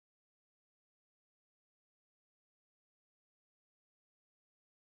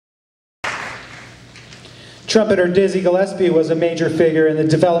Trumpeter Dizzy Gillespie was a major figure in the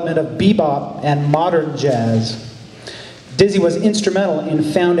development of bebop and modern jazz. Dizzy was instrumental in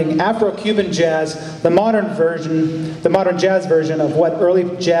founding Afro-Cuban jazz, the modern jazz version of what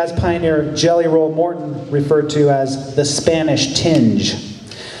early jazz pioneer Jelly Roll Morton referred to as the Spanish Tinge.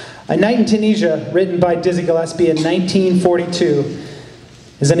 A Night in Tunisia, written by Dizzy Gillespie in 1942,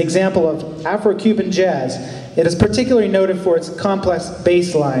 is an example of Afro-Cuban jazz. It is particularly noted for its complex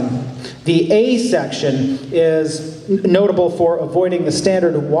bass line. The A section is notable for avoiding the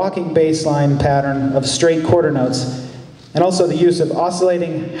standard walking bass line pattern of straight quarter notes, and also the use of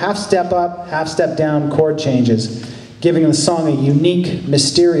oscillating half-step up, half-step down chord changes, giving the song a unique,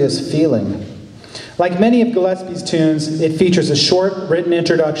 mysterious feeling. Like many of Gillespie's tunes, it features a short written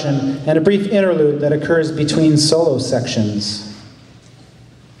introduction and a brief interlude that occurs between solo sections.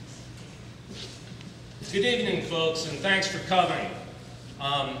 Good evening, folks, and thanks for coming.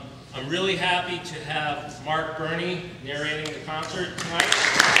 I'm really happy to have Mark Burney narrating the concert tonight.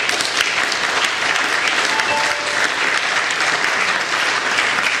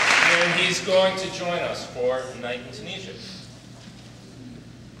 And he's going to join us for Night in Tunisia.